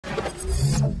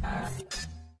Alright,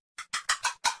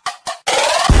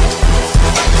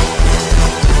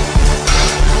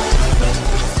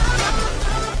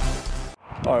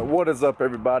 what is up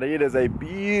everybody? It is a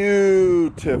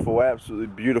beautiful, absolutely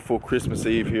beautiful Christmas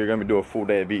Eve here. Gonna be doing a full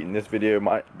day of eating. This video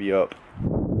might be up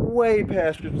way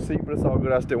past Christmas Eve, but it's all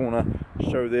good. I still want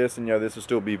to show this, and this will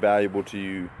still be valuable to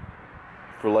you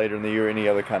for later in the year. Any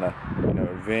other kind of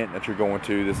event that you're going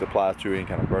to, this applies to any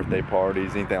kind of birthday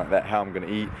parties, anything like that. How I'm gonna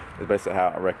eat is basically how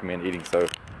I recommend eating. So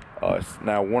it's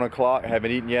now 1 o'clock. I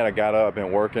haven't eaten yet. I got up,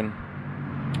 been working,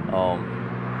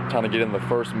 trying to get in the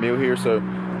first meal here. So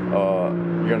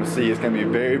you're going to see it's going to be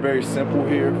very, very simple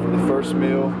here for the first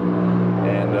meal,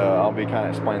 and I'll be kind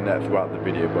of explaining that throughout the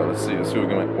video, but let's see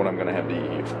what I'm going to have to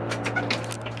eat here.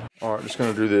 Alright, just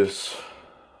going to do this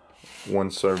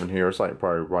 1 serving here. It's like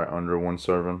probably right under 1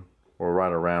 serving, or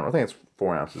right around, I think it's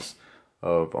 4 ounces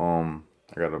of, I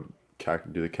got to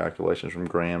do the calculations from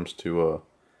grams to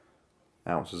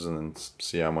ounces, and then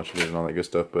see how much it is and all that good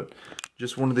stuff. But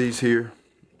just one of these here,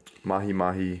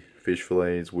 mahi fish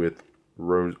fillets with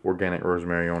organic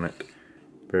rosemary on it.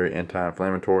 Very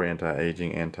anti-inflammatory,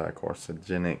 anti-aging,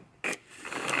 anti-carcinogenic.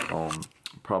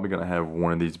 Probably gonna have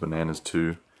one of these bananas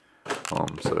too.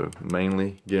 So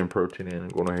mainly getting protein in. I'm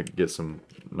gonna get some,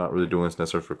 not really doing this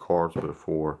necessarily for carbs, but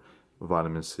for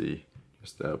vitamin C,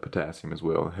 just potassium as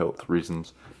well, health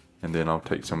reasons. And then I'll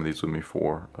take some of these with me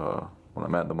for when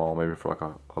I'm at the mall, maybe for like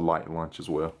a light lunch as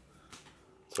well.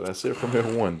 So that's it from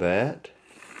meal 1. That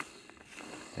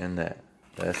and that.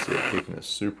 That's it, keeping it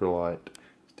super light,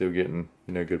 still getting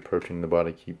good protein in the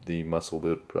body, keep the muscle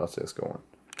build process going.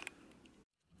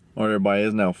 Alright everybody,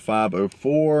 it's now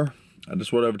 5:04. I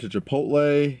just went over to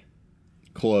Chipotle,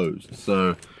 closed.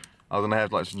 So I was gonna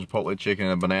have like some Chipotle chicken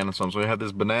and a banana, so I'm gonna have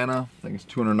this banana. I think it's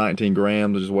 219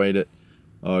 grams, I just weighed it.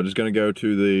 Just gonna go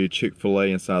to the Chick-fil-A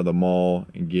inside the mall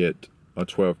and get a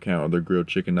 12 count of their grilled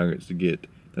chicken nuggets to get.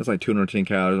 That's like 210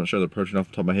 calories. I'm not sure the protein off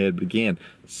the top of my head, but again,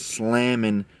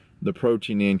 slamming the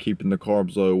protein in, keeping the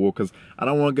carbs low. Well, because I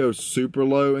don't want to go super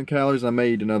low in calories. I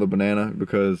may eat another banana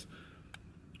because,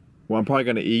 well, I'm probably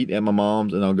going to eat at my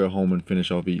mom's and I'll go home and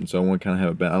finish off eating. So I want to kind of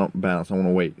have a balance. I don't balance. I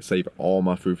want to save all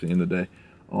my food for the end of the day,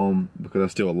 because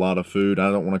that's still a lot of food.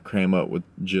 I don't want to cram up with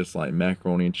just like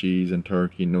macaroni and cheese and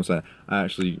turkey. So I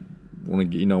actually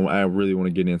want to get, I really want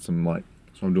to get in some, like,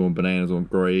 so I'm doing bananas on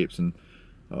grapes and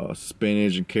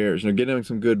spinach and carrots, getting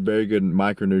some good, very good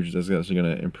micronutrients that's actually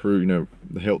going to improve,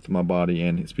 the health of my body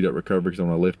and speed up recovery, because I'm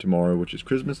going to lift tomorrow, which is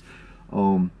Christmas.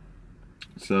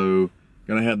 So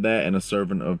gonna have that and a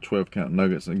serving of 12 count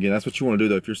nuggets. And again, that's what you want to do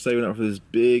though. If you're saving up for this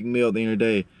big meal at the end of the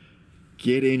day,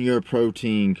 get in your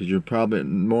protein, because you're probably,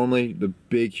 normally the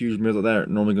big huge meals like that are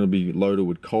normally going to be loaded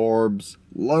with carbs,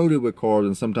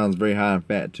 and sometimes very high in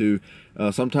fat too.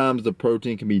 Sometimes the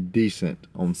protein can be decent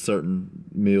on certain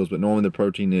meals, but normally the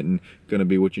protein isn't going to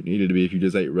be what you need it to be. If you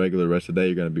just ate regular the rest of the day,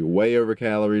 you're going to be way over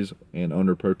calories and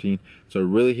under protein. So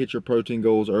really hit your protein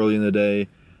goals early in the day.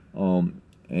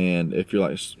 And if you're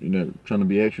like, trying to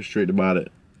be extra strict about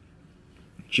it,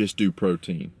 just do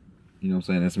protein. You know what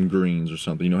I'm saying? And some greens or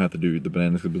something. You don't have to do the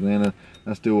bananas. Because banana,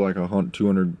 that's still like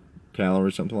 200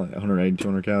 calories, something like 180,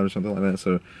 200 calories, something like that.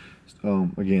 So,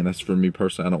 again, that's for me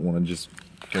personally. I don't want to just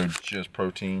go just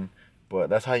protein.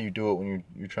 But that's how you do it when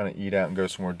you're trying to eat out and go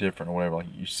somewhere different or whatever. Like,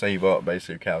 you save up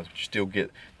basically calories, but you still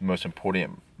get the most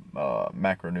important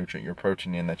macronutrient, your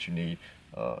protein in that you need,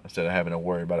 instead of having to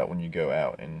worry about it when you go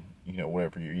out and,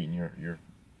 whatever you're eating, your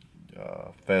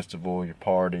festival, your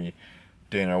party,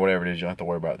 dinner, whatever it is, you don't have to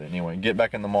worry about that. Anyway, get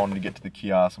back in the morning to get to the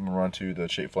kiosk. I'm gonna run to the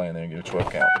Chick-fil-A and then get a 12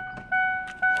 count.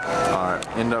 Alright,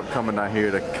 end up coming down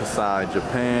here to Kasai,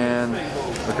 Japan,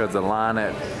 because the line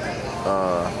at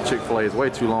Chick-fil-A is way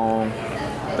too long.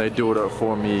 They do it up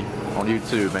for me on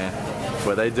YouTube, man.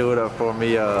 But they do it up for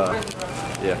me,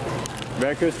 yeah.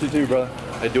 Merry Christmas to you, brother.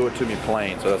 They do it to me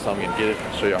plain, so that's how I'm gonna get it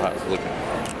and show y'all how it's looking.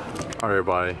 Alright,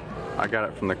 everybody. I got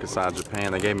it from the Kasai,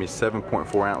 Japan. They gave me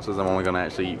 7.4 ounces. I'm only going to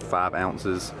actually eat 5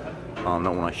 ounces.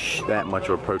 Don't want that much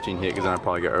of a protein hit, because then I'll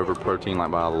probably get over protein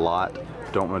like by a lot.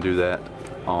 Don't want to do that.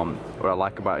 What I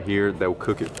like about here, they'll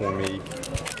cook it for me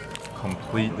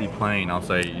completely plain. I'll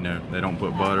say, they don't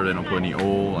put butter, they don't put any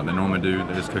oil like they normally do.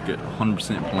 They just cook it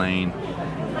 100% plain,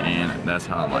 and that's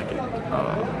how I like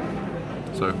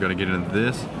it. So I've got to get into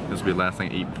this. This will be the last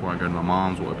thing I eat before I go to my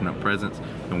mom's. We'll open up presents,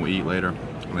 then we'll eat later.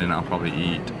 And then I'll probably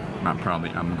eat,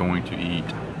 I'm going to eat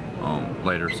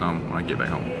later some when I get back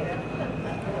home.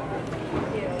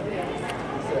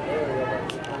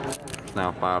 It's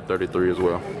now 5:33 as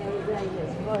well.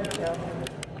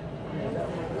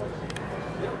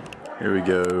 Here we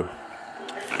go.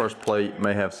 First plate,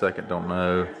 may have second, don't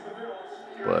know.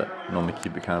 but normally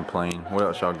keep it kind of plain. What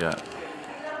else y'all got?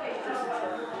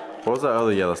 What was that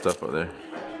other yellow stuff up there?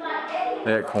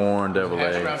 They got corn, deviled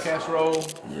eggs. Casserole.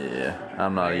 Yeah,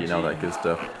 I'm not eating all that good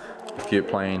stuff. Keep it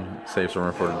plain, save some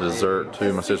room for dessert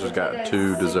too. My sister's got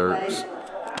 2 desserts,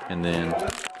 and then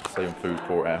saving food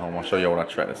for at home. I'll show y'all what I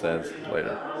track this as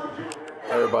later.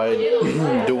 Everybody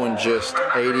doing just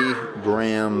 80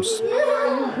 grams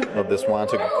of this wine.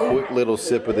 Took a quick little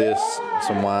sip of this,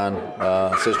 some wine.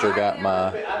 Sister got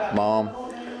my mom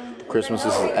Christmas.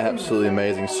 This is absolutely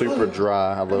amazing, super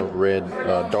dry. I love red,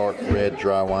 dark red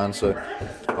dry wine. So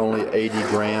only 80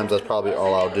 grams, that's probably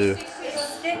all I'll do,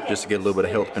 just to get a little bit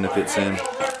of health benefits in.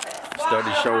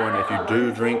 Studies showing if you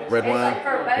do drink red wine,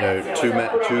 you know,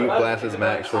 2 glasses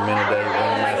max for men a day,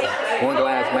 1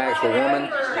 glass max for a woman.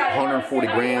 140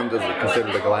 grams is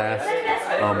considered a glass.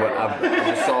 But I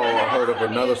just heard of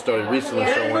another study recently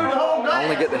showing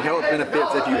only get the health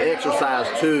benefits if you exercise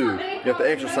too. You have to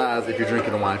exercise if you're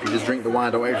drinking the wine. If you just drink the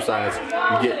wine, don't exercise,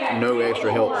 you get no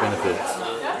extra health benefits.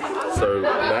 So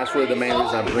that's really the main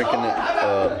reason I'm drinking it,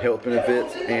 health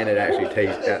benefits, and it actually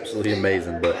tastes absolutely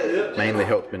amazing, but mainly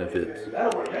health benefits.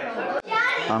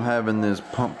 I'm having this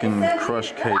pumpkin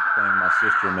crush cake thing my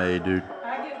sister made, dude.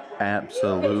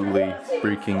 Absolutely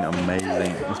freaking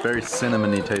amazing. It's very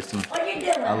cinnamony tasting.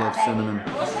 I love cinnamon.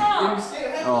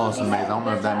 Oh, it's amazing. I don't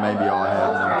know if that may be all I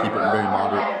have. I'm keep it very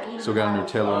moderate. Still got a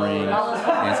Nutella ring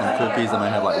and some cookies. I might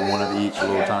have like 1 of each, a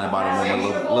little tiny bite of one, a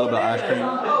little bit of ice cream.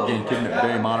 Again, keeping it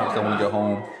very moderate because I want to go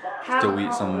home, still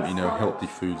eat some, you know, healthy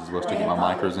foods as well. Still get my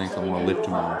micros in because I want to live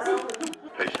tomorrow.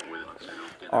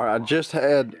 All right, I just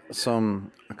had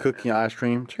some cookie and ice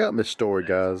cream. Check out this story,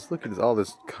 guys. Look at this, all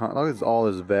this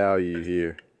value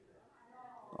here.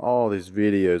 All these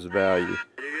videos value.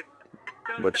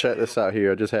 But check this out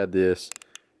here. I just had this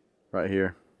right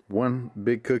here. 1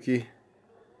 big cookie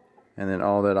and then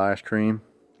all that ice cream.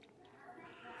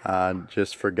 I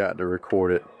just forgot to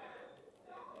record it.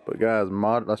 But guys,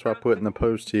 that's what I put in the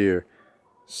post here.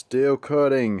 Still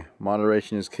cutting.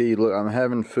 Moderation is key. Look, I'm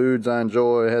having foods I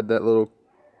enjoy. I had that little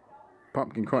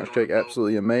pumpkin crunch cake,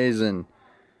 absolutely amazing.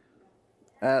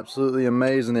 Absolutely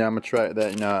amazing. I'm gonna track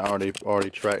that. You know, I already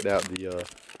tracked out the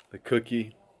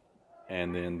cookie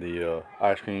and then the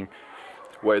ice cream.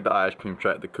 Weighed the ice cream,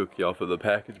 tracked the cookie off of the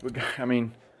package. But I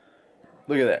mean,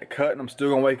 look at that cut, and I'm still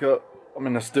gonna wake up. I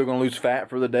mean, I'm still gonna lose fat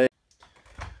for the day.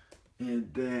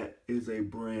 And that is a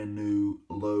brand new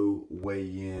low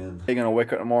weigh-in. I'm gonna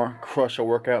wake up tomorrow, crush a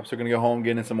workout. So I'm gonna go home,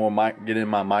 get in some more, get in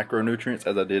my micronutrients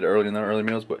as I did early in the early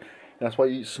meals. But that's why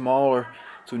you eat smaller.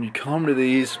 So when you come to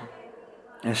these,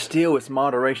 and still it's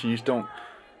moderation. You just don't.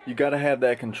 You gotta have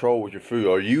that control with your food.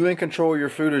 Are you in control of your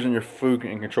food, or is your food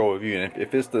in control of you? And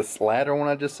if it's the latter one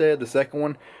I just said, the second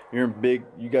one,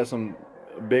 you got some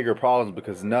bigger problems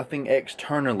because nothing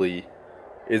externally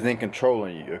is in control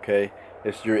of you. Okay,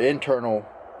 it's your internal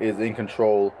is in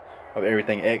control of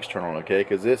everything external. Okay,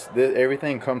 because this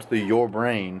everything comes through your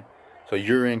brain, so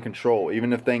you're in control.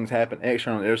 Even if things happen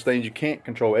externally, there's things you can't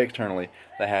control externally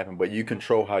that happen, but you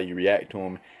control how you react to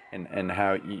them. And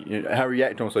how you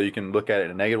react to them, so you can look at it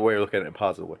in a negative way or look at it in a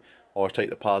positive way. Always take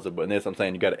the positive, but in this I'm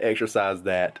saying you got to exercise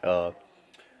that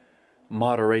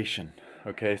moderation.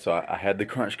 Okay, so I had the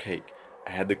crunch cake,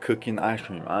 I had the cookie and the ice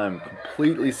cream. I'm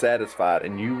completely satisfied,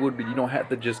 and you don't have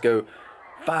to just go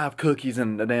 5 cookies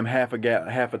and a damn half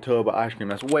a tub of ice cream.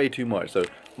 That's way too much. So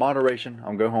moderation.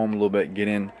 I'm gonna go home a little bit, get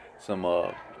in some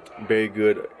very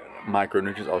good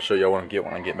micronutrients. I'll show y'all what I get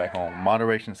when I get back home.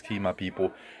 Moderation is key, my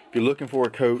people. If you're looking for a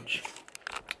coach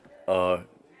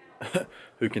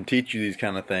who can teach you these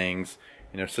kind of things,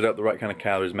 you know, set up the right kind of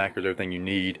calories, macros, everything you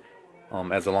need. I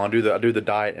do the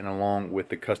diet, and along with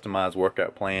the customized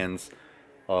workout plans,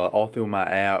 all through my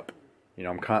app. You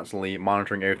know, I'm constantly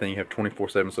monitoring everything. You have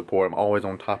 24/7 support. I'm always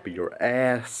on top of your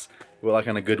ass, well, like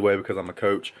in a good way because I'm a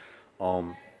coach.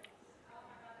 Comment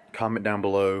down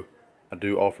below. I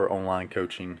do offer online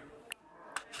coaching.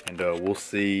 And we'll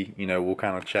see, you know, we'll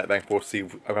kind of chat back and forth, see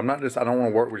if, I don't want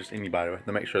to work with just anybody. We have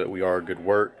to make sure that we are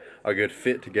a good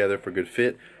fit together. For good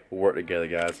fit, we'll work together,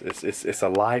 guys. It's a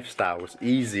lifestyle. It's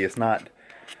easy. It's not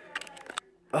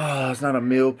a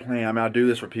meal plan. I mean, I do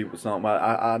this for people, something.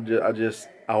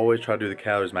 I always try to do the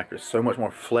calories macros. It's so much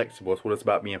more flexible. It's what it's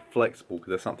about, being flexible,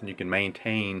 because that's something you can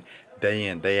maintain day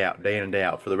in, day out, day in and day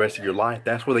out for the rest of your life.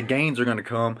 That's where the gains are going to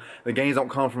come. The gains don't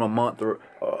come from a month or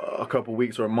a couple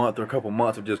weeks or a month or a couple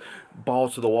months of just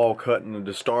balls to the wall cutting and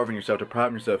just starving yourself,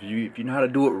 depriving yourself. If you know how to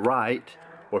do it right,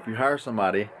 or if you hire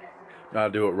somebody know how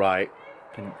to do it right,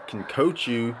 can coach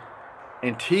you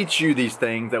and teach you these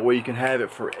things, that way you can have it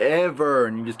forever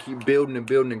and you just keep building and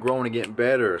building and growing and getting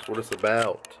better. That's what it's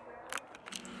about.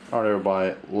 Alright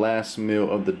everybody, last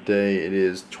meal of the day. It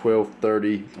is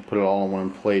 12:30. I put it all on one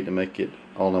plate to make it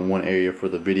all in one area for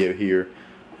the video here.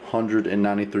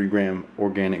 193 gram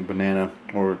organic banana,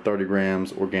 or 30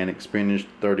 grams organic spinach,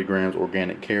 30 grams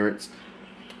organic carrots,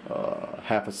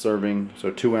 half a serving,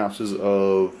 so 2 ounces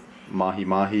of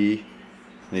mahi.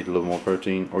 Need a little more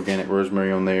protein. Organic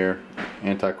rosemary on there,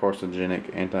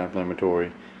 anti-carcinogenic,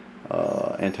 anti-inflammatory,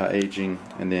 anti-aging,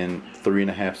 and then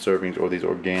 3.5 servings of these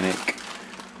organic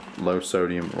low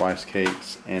sodium rice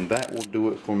cakes, and that will do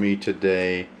it for me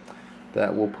today.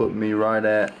 That will put me right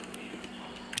at,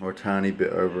 or a tiny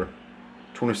bit over,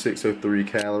 2603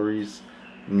 calories.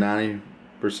 90%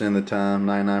 of the time,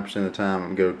 99% of the time,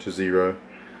 I'm go to zero.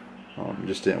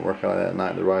 Just didn't work out that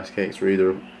night. The rice cakes were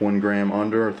either 1 gram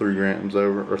under or 3 grams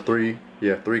over, or 3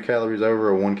 calories over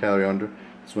or 1 calorie under.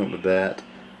 Just went with that.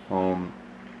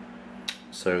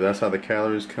 So that's how the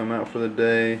calories come out for the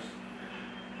day.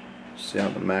 See how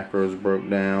the macros broke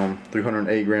down.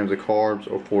 308 grams of carbs,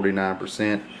 or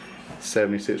 49%.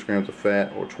 76 grams of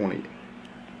fat, or 28%.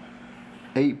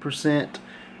 I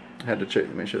had to check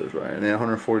to make sure it was right. And then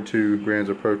 142 grams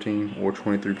of protein, or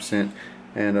 23%.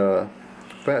 And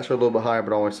fats are a little bit higher,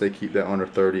 but I always say keep that under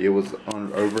 30. It was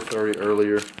over 30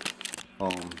 earlier.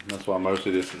 That's why most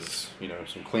of this is,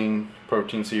 some clean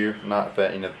proteins here, not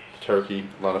fat. Turkey,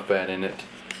 a lot of fat in it.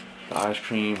 The ice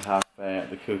cream, high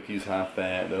fat. The cookies, high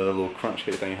fat. The other little crunch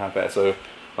cake thing, high fat. So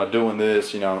by doing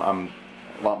this, I'm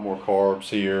a lot more carbs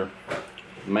here.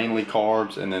 Mainly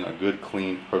carbs, and then a good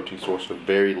clean protein source with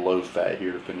very low fat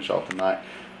here to finish off the night.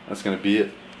 That's going to be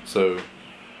it. So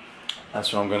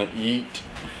that's what I'm going to eat.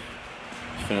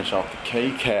 Finish off the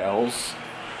K-Cows.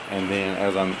 And then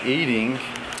as I'm eating,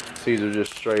 Caesar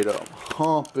just straight up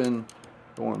humping,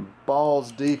 going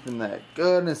balls deep in that.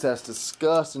 Goodness, that's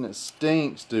disgusting. It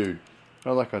stinks, dude.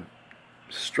 Smells like a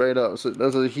straight up, so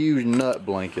that's a huge nut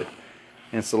blanket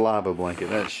and saliva blanket.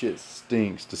 That shit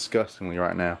stinks disgustingly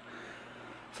right now.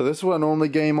 So this is what I normally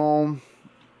game on.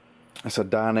 It's a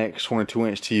Dynex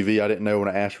 22-inch TV. I didn't know when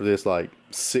I asked for this like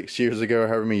 6 years ago,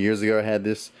 however many years ago I had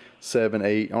this. 7, 8,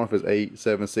 I don't know if it was 8,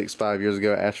 7, 6, 5 years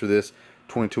ago. I asked for this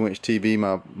 22-inch TV.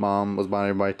 My mom was buying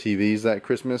everybody TVs that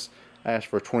Christmas. I asked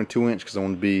for a 22-inch because I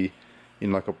wanted to be,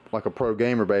 like a pro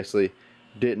gamer basically.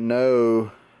 Didn't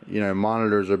know,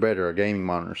 monitors are better, a gaming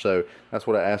monitor. So that's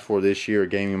what I asked for this year, a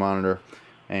gaming monitor.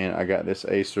 And I got this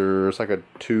Acer. It's like a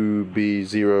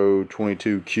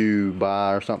 2B022Q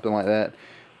buy or something like that.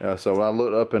 So when I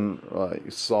looked up and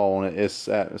saw on it, it's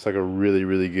like a really,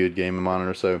 really good gaming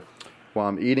monitor. So while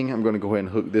I'm eating, I'm going to go ahead and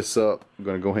hook this up. I'm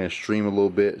going to go ahead and stream a little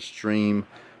bit. Stream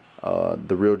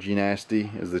The Real G Nasty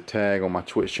is the tag on my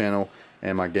Twitch channel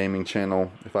and my gaming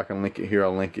channel. If I can link it here,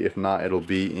 I'll link it. If not, it'll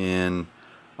be in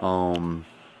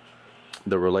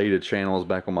the related channels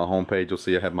back on my homepage. You'll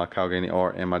see I have my Gainey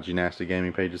art and my G Nasty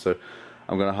gaming pages. So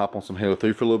I'm going to hop on some Halo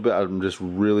 3 for a little bit. I'm just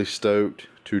really stoked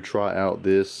to try out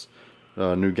this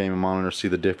new gaming monitor, see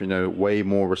the different, way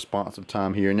more responsive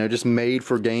time here. Just made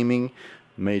for gaming,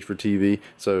 made for TV.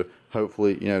 So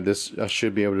hopefully, this, I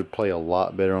should be able to play a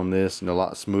lot better on this, a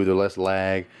lot smoother, less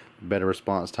lag, better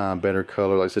response time, better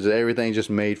color. Like I said, everything's just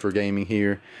made for gaming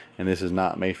here, and this is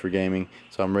not made for gaming.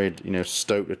 So I'm ready,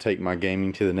 stoked to take my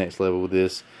gaming to the next level with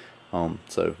this.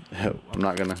 So I'm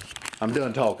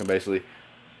done talking basically.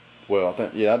 Well, I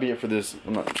think, yeah, that'll be it for this.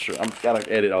 I'm not sure. I'm gotta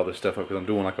edit all this stuff up because I'm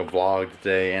doing like a vlog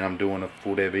today, and I'm doing a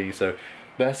full day of eating. So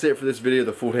that's it for this video,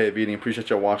 the full day of eating. Appreciate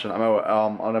y'all watching.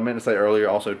 I meant to say earlier,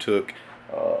 I also took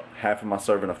half of my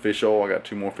serving of fish oil. I got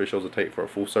 2 more fish oils to take for a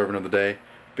full serving of the day.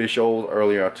 Fish oils,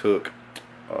 earlier I took,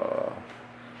 I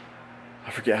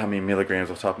forget how many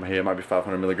milligrams off the top of my head. It might be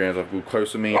 500 milligrams of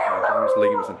glucosamine, joints,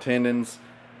 ligaments, and tendons.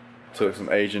 Took some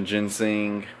Asian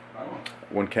ginseng,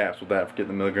 1 capsule of that, forget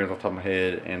the milligrams off the top of my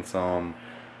head, and some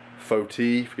faux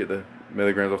tea, forget the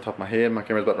milligrams off the top of my head. My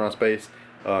camera's about to run out of space.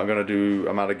 I'm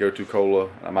out of Go-To Cola,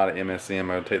 I'm out of MSM, I'm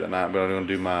going to take that night, but I'm going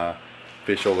to do my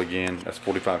fish oil again. That's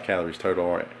 45 calories total.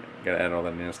 Alright, gotta add all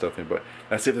that in stuff in, but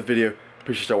that's it for the video.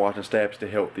 Appreciate y'all watching. Stay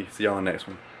healthy. See y'all in the next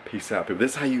one. Peace out, people.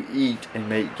 This is how you eat and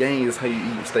make gains. This is how you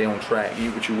eat and stay on track. Eat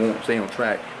what you want, stay on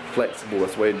track. Flexible,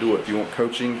 that's the way to do it. If you want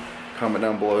coaching, comment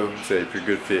down below. Say if you're a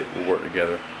good fit, we'll work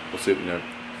together. We'll see,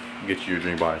 get you your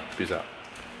dream body. Peace out.